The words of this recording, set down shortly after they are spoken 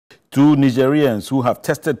Two Nigerians who have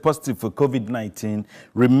tested positive for COVID-19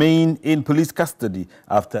 remain in police custody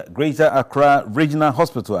after Greater Accra Regional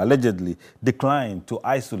Hospital allegedly declined to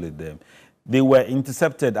isolate them. They were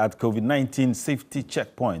intercepted at COVID-19 safety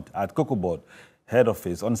checkpoint at Kokobod head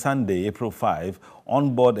office on Sunday, April 5,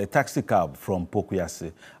 on board a taxi cab from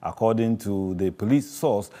Pokuyase. According to the police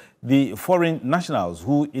source, the foreign nationals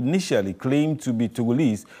who initially claimed to be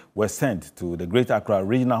Togolese were sent to the Greater Accra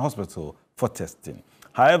Regional Hospital for testing.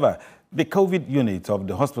 However, the COVID unit of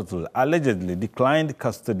the hospital allegedly declined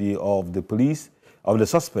custody of the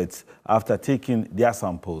suspects after taking their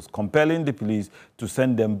samples, compelling the police to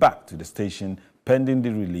send them back to the station pending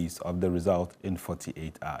the release of the result in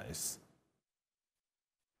 48 hours.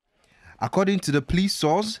 According to the police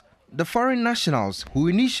source, the foreign nationals who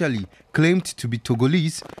initially claimed to be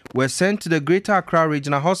Togolese were sent to the Greater Accra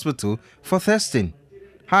Regional Hospital for testing.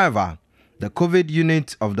 However, the COVID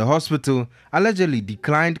unit of the hospital allegedly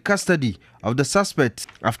declined custody of the suspects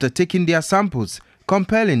after taking their samples,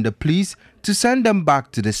 compelling the police to send them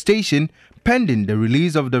back to the station pending the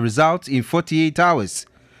release of the results in 48 hours.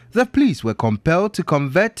 The police were compelled to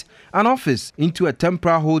convert an office into a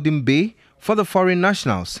temporary holding bay for the foreign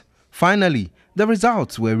nationals. Finally, the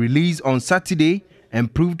results were released on Saturday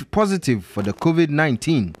and proved positive for the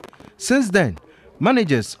COVID-19. Since then,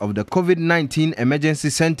 managers of the COVID-19 emergency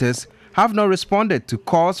centers have not responded to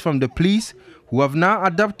calls from the police, who have now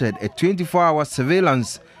adopted a 24-hour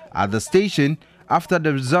surveillance at the station after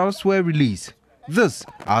the results were released. This,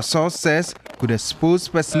 our source says, could expose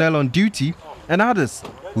personnel on duty and others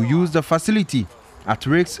who use the facility at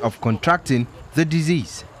risk of contracting the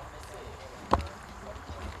disease.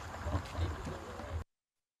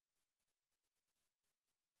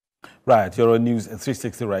 Right, you're on News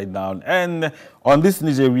 360 right now. And on this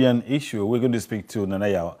Nigerian issue, we're going to speak to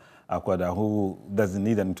Nanaya Akwada, who doesn't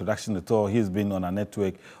need an introduction at all. He's been on our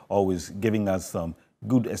network, always giving us some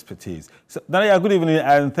good expertise. So, Nanaya, good evening,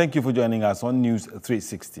 and thank you for joining us on News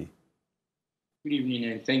 360. Good evening,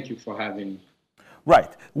 and thank you for having me. Right.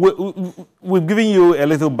 We've given you a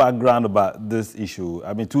little background about this issue.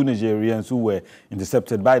 I mean, two Nigerians who were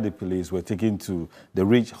intercepted by the police were taken to the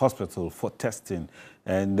Ridge Hospital for testing.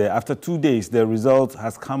 And after 2 days, the result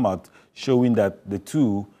has come out showing that the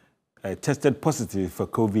two tested positive for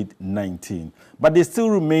COVID-19. But they still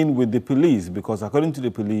remain with the police because, according to the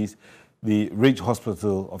police, the Ridge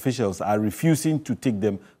Hospital officials are refusing to take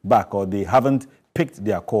them back, or they haven't picked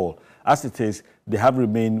their call. As it is, they have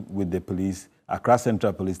remained with the police, Accra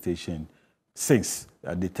Central Police Station, since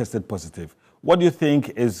they tested positive. What do you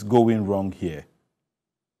think is going wrong here?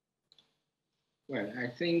 Well, I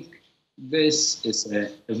think this is a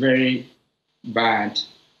very bad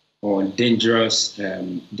or dangerous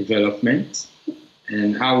development,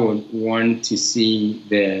 and I would want to see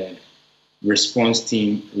the response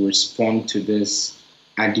team respond to this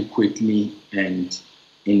adequately and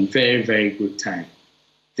in very, very good time.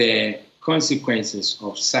 The consequences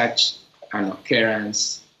of such an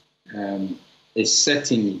occurrence is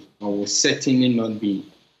certainly, or will certainly not be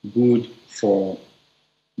good for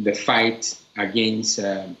the fight against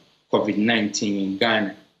COVID-19 in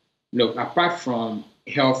Ghana. Look, apart from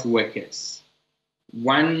health workers,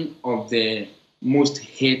 one of the most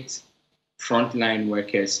hit frontline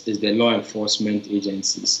workers is the law enforcement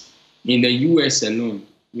agencies. In the US alone,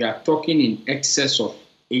 we are talking in excess of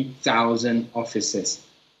 8,000 officers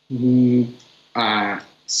who are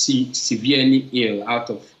severely ill out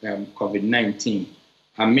of COVID-19,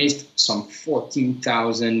 amidst some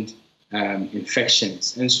 14,000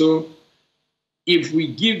 infections. And so if we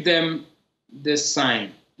give them the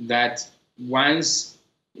sign that once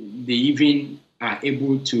they even are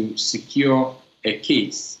able to secure a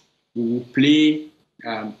case, we will play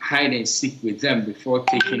hide and seek with them before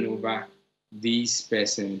taking over these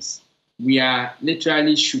persons, we are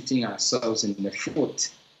literally shooting ourselves in the foot.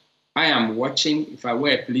 I am watching, if I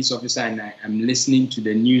were a police officer and I am listening to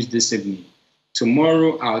the news this evening,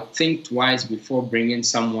 tomorrow I'll think twice before bringing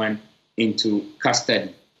someone into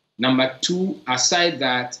custody. Number two, aside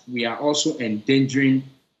that, we are also endangering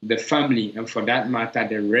the family and, for that matter,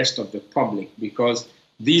 the rest of the public, because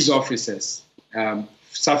these officers,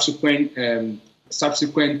 subsequent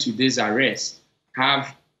to this arrest,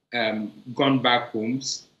 have gone back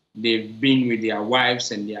homes. They've been with their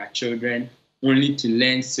wives and their children, only to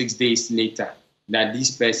learn 6 days later that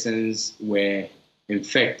these persons were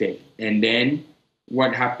infected. And then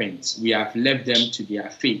what happens? We have left them to their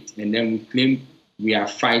fate, and then we claim we are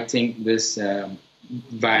fighting this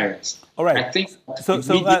virus. All right. I think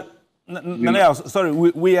sorry,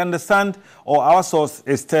 we understand, or our source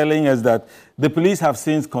is telling us that the police have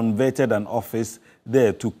since converted an office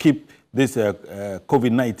there to keep these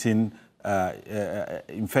COVID-19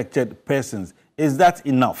 infected persons. Is that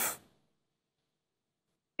enough?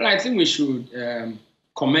 Well, I think we should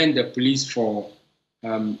commend the police for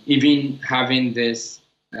even having this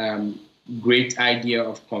great idea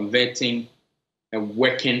of converting a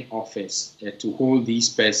working office to hold these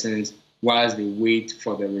persons whilst they wait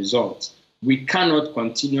for the results. We cannot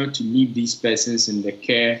continue to leave these persons in the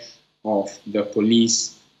care of the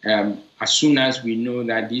police. As soon as we know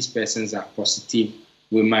that these persons are positive,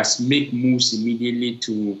 we must make moves immediately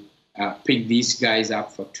to pick these guys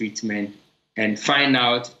up for treatment and find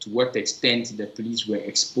out to what extent the police were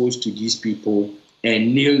exposed to these people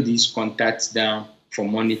and nail these contacts down for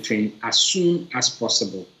monitoring as soon as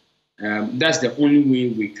possible. That's the only way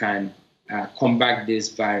we can combat this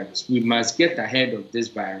virus. We must get ahead of this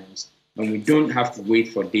virus, and we don't have to wait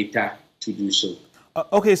for data to do so.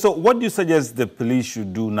 Okay, so what do you suggest the police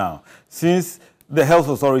should do now, since the health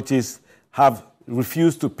authorities have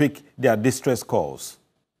refused to pick their distress calls?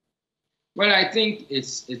 Well, I think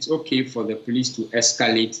it's okay for the police to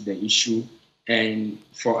escalate the issue and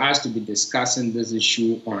for us to be discussing this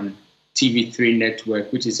issue on TV3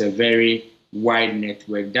 network, which is a very wide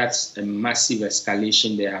network. That's a massive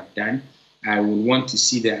escalation they have done. I would want to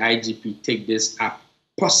see the IGP take this up,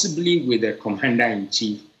 possibly with the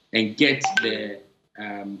commander-in-chief, and get the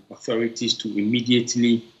authorities to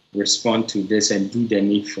immediately respond to this and do the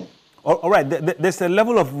needful. All right, there's a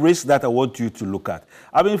level of risk that I want you to look at.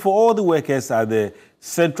 I mean, for all the workers at the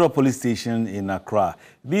Central Police Station in Accra,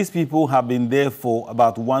 these people have been there for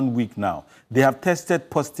about 1 week now. They have tested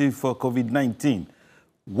positive for COVID-19.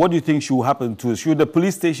 What do you think should happen to us? Should the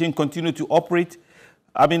police station continue to operate?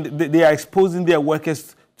 I mean, they are exposing their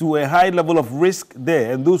workers to a high level of risk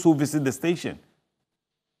there and those who visit the station.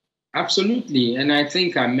 Absolutely, and I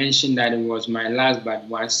think I mentioned that it was my last but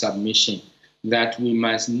one submission, that we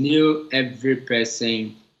must nail every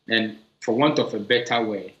person, and for want of a better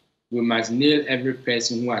way, we must nail every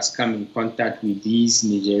person who has come in contact with these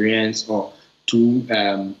Nigerians or two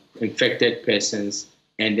infected persons,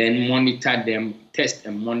 and then monitor them, test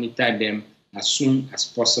and monitor them as soon as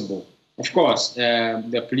possible. Of course,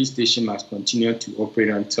 the police station must continue to operate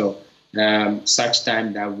until such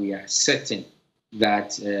time that we are certain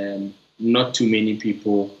that not too many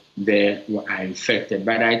people there are infected.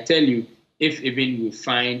 But I tell you, if even we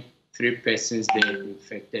find 3 persons there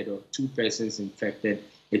infected or 2 persons infected,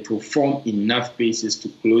 it will form enough basis to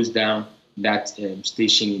close down that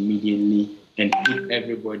station immediately and keep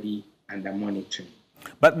everybody under monitoring.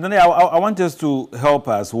 But Nane, I want us to help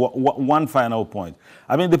us. One final point.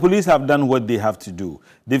 I mean, the police have done what they have to do.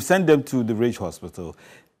 They've sent them to the Ridge Hospital.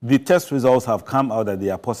 The test results have come out that they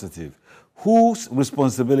are positive. Whose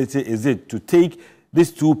responsibility is it to take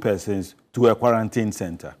these 2 persons to a quarantine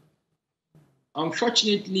center?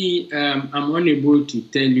 Unfortunately, I'm unable to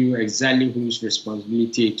tell you exactly whose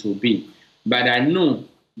responsibility it will be. But I know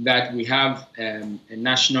that we have a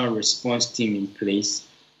national response team in place.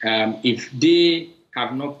 If they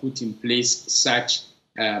have not put in place such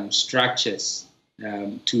structures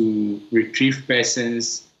to retrieve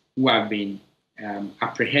persons who have been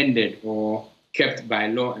apprehended or kept by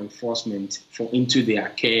law enforcement into their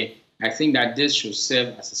care, I think that this should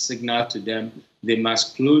serve as a signal to them. They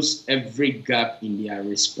must close every gap in their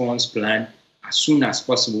response plan as soon as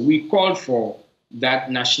possible. We called for that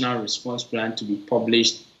national response plan to be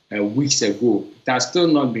published weeks ago. It has still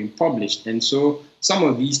not been published. And so some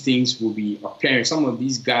of these things will be occurring. Some of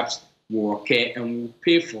these gaps will occur and we'll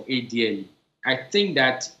pay for it dearly. I think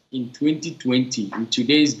that in 2020, in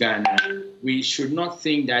today's Ghana, we should not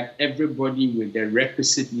think that everybody with the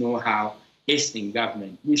requisite know-how is in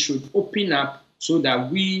government. We should open up so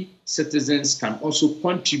that we citizens can also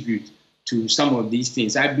contribute to some of these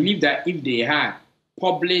things. I believe that if they had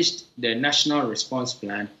published the national response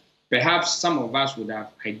plan, perhaps some of us would have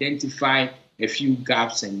identified a few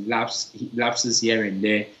gaps and lapses here and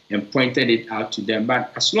there and pointed it out to them.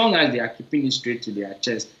 But as long as they are keeping it straight to their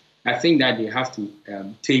chest, I think that they have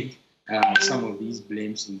to take some of these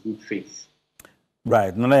blames in good faith.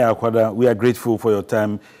 Right. Nana Akwada, we are grateful for your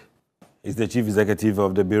time. Is the Chief Executive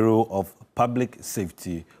of the Bureau of Public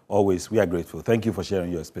Safety. Always, we are grateful. Thank you for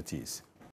sharing your expertise.